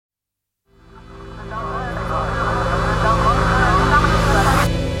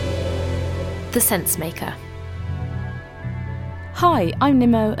The Sensemaker. Hi, I'm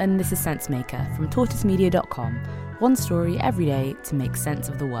Nimmo and this is Sensemaker from tortoisemedia.com. One story every day to make sense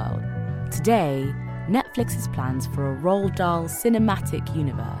of the world. Today, Netflix's plans for a Roald Dahl cinematic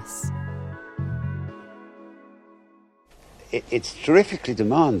universe. It's terrifically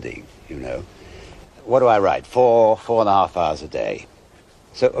demanding, you know. What do I write? 4.5 hours a day.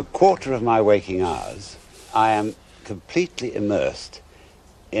 So a quarter of my waking hours, I am completely immersed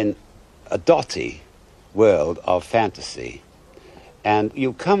in a dotty world of fantasy. And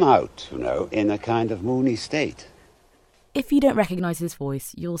you come out, you know, in a kind of moony state. If you don't recognise his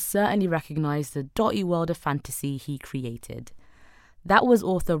voice, you'll certainly recognise the dotty world of fantasy he created. That was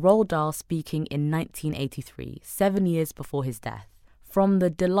author Roald Dahl speaking in 1983, 7 years before his death. From the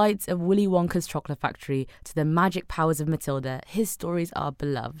delights of Willy Wonka's chocolate factory to the magic powers of Matilda, his stories are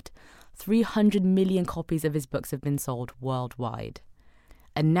beloved. 300 million copies of his books have been sold worldwide.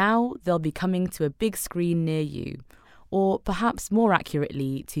 And now they'll be coming to a big screen near you, or perhaps more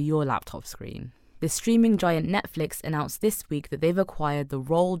accurately, to your laptop screen. The streaming giant Netflix announced this week that they've acquired the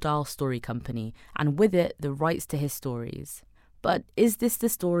Roald Dahl Story Company, and with it, the rights to his stories. But is this the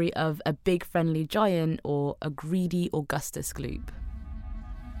story of a big friendly giant or a greedy Augustus Gloop?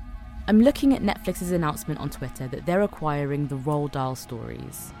 I'm looking at Netflix's announcement on Twitter that they're acquiring the Roald Dahl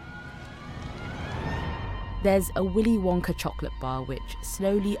stories. There's a Willy Wonka chocolate bar which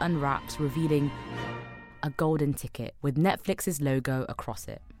slowly unwraps, revealing a golden ticket with Netflix's logo across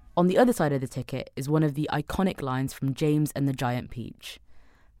it. On the other side of the ticket is one of the iconic lines from James and the Giant Peach.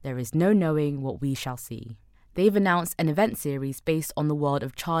 There is no knowing what we shall see. They've announced an event series based on the world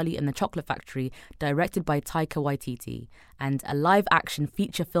of Charlie and the Chocolate Factory, directed by Taika Waititi, and a live-action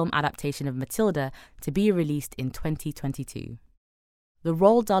feature film adaptation of Matilda to be released in 2022. The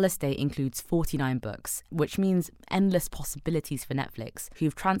Roald Dahl estate includes 49 books, which means endless possibilities for Netflix,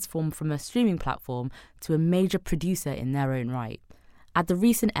 who've transformed from a streaming platform to a major producer in their own right. At the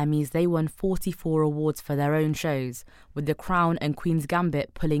recent Emmys, they won 44 awards for their own shows, with The Crown and Queen's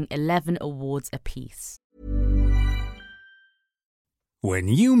Gambit pulling 11 awards apiece. When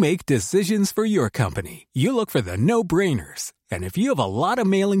you make decisions for your company, you look for the no-brainers. And if you have a lot of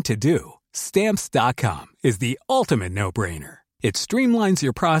mailing to do, Stamps.com is the ultimate no-brainer. It streamlines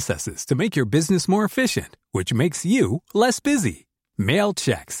your processes to make your business more efficient, which makes you less busy. Mail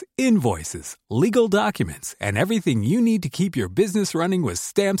checks, invoices, legal documents, and everything you need to keep your business running with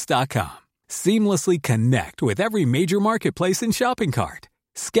Stamps.com. Seamlessly connect with every major marketplace and shopping cart.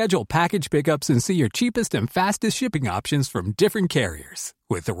 Schedule package pickups and see your cheapest and fastest shipping options from different carriers,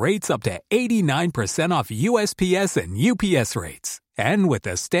 with rates up to 89% off USPS and UPS rates. And with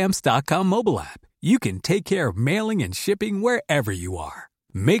the Stamps.com mobile app, you can take care of mailing and shipping wherever you are.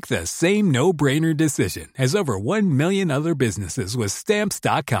 Make the same no-brainer decision as over 1 million other businesses with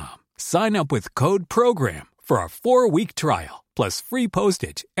Stamps.com. Sign up with code PROGRAM for a 4-week trial, plus free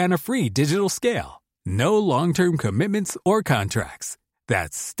postage and a free digital scale. No long-term commitments or contracts.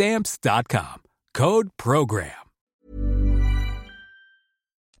 That's Stamps.com. Code PROGRAM.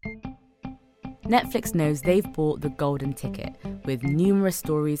 Netflix knows they've bought the golden ticket, with numerous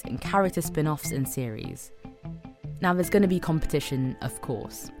stories and character spin-offs and series. Now there's going to be competition, of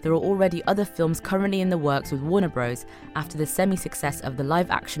course. There are already other films currently in the works with Warner Bros. After the semi-success of the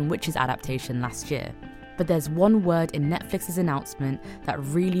live-action Witches adaptation last year. But there's one word in Netflix's announcement that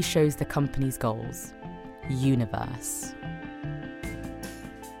really shows the company's goals: universe.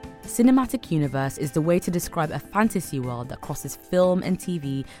 Cinematic universe is the way to describe a fantasy world that crosses film and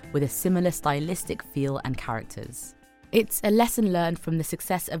TV with a similar stylistic feel and characters. It's a lesson learned from the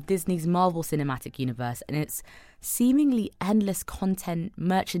success of Disney's Marvel Cinematic Universe and its seemingly endless content,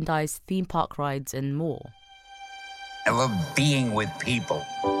 merchandise, theme park rides, and more. I love being with people.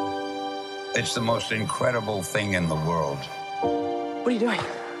 It's the most incredible thing in the world. What are you doing?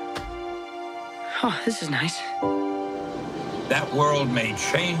 Oh, this is nice. That world may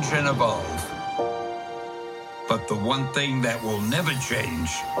change and evolve. But the one thing that will never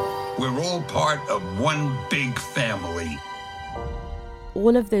change, we're all part of one big family.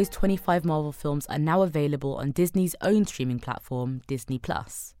 All of those 25 Marvel films are now available on Disney's own streaming platform, Disney+.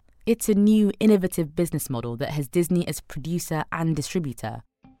 It's a new, innovative business model that has Disney as producer and distributor,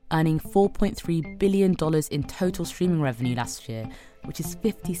 earning $4.3 billion in total streaming revenue last year, which is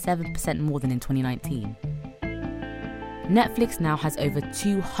 57% more than in 2019. Netflix now has over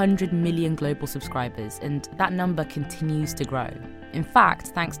 200 million global subscribers, and that number continues to grow. In fact,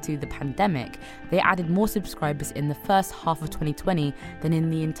 thanks to the pandemic, they added more subscribers in the first half of 2020 than in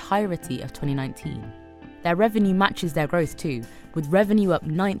the entirety of 2019. Their revenue matches their growth too, with revenue up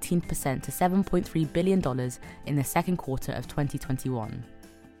 19% to $7.3 billion in the second quarter of 2021.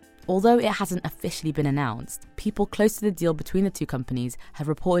 Although it hasn't officially been announced, people close to the deal between the two companies have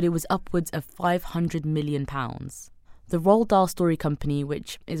reported it was upwards of £500 million. The Roald Dahl Story Company,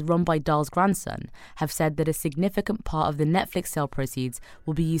 which is run by Dahl's grandson, have said that a significant part of the Netflix sale proceeds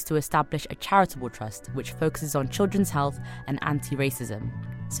will be used to establish a charitable trust which focuses on children's health and anti-racism.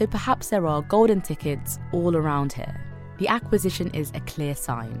 So perhaps there are golden tickets all around here. The acquisition is a clear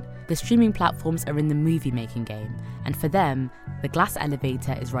sign. The streaming platforms are in the movie-making game, and for them, the glass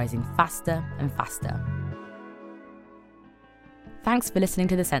elevator is rising faster and faster. Thanks for listening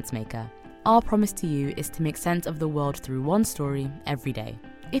to The Sensemaker. Our promise to you is to make sense of the world through one story every day.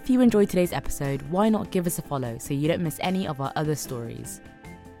 If you enjoyed today's episode, why not give us a follow so you don't miss any of our other stories?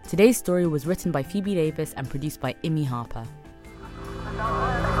 Today's story was written by Phoebe Davis and produced by Imi Harper.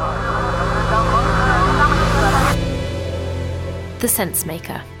 The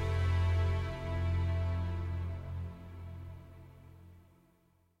Sensemaker.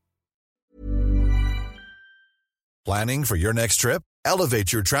 Planning for your next trip?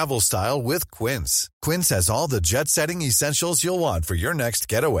 Elevate your travel style with Quince. Quince has all the jet-setting essentials you'll want for your next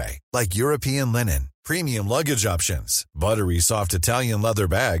getaway, like European linen, premium luggage options, buttery soft Italian leather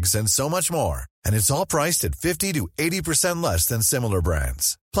bags, and so much more. And it's all priced at 50 to 80% less than similar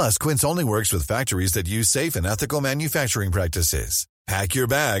brands. Plus, Quince only works with factories that use safe and ethical manufacturing practices. Pack your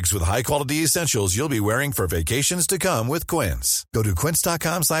bags with high-quality essentials you'll be wearing for vacations to come with Quince. Go to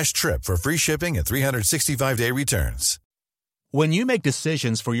quince.com/trip for free shipping and 365-day returns. When you make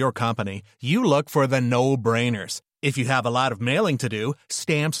decisions for your company, you look for the no-brainers. If you have a lot of mailing to do,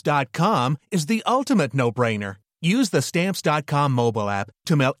 Stamps.com is the ultimate no-brainer. Use the Stamps.com mobile app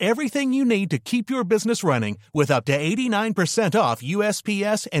to mail everything you need to keep your business running with up to 89% off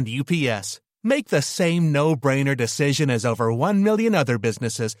USPS and UPS. Make the same no-brainer decision as over 1 million other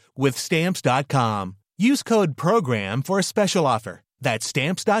businesses with Stamps.com. Use code PROGRAM for a special offer. That's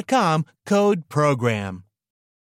Stamps.com, code PROGRAM.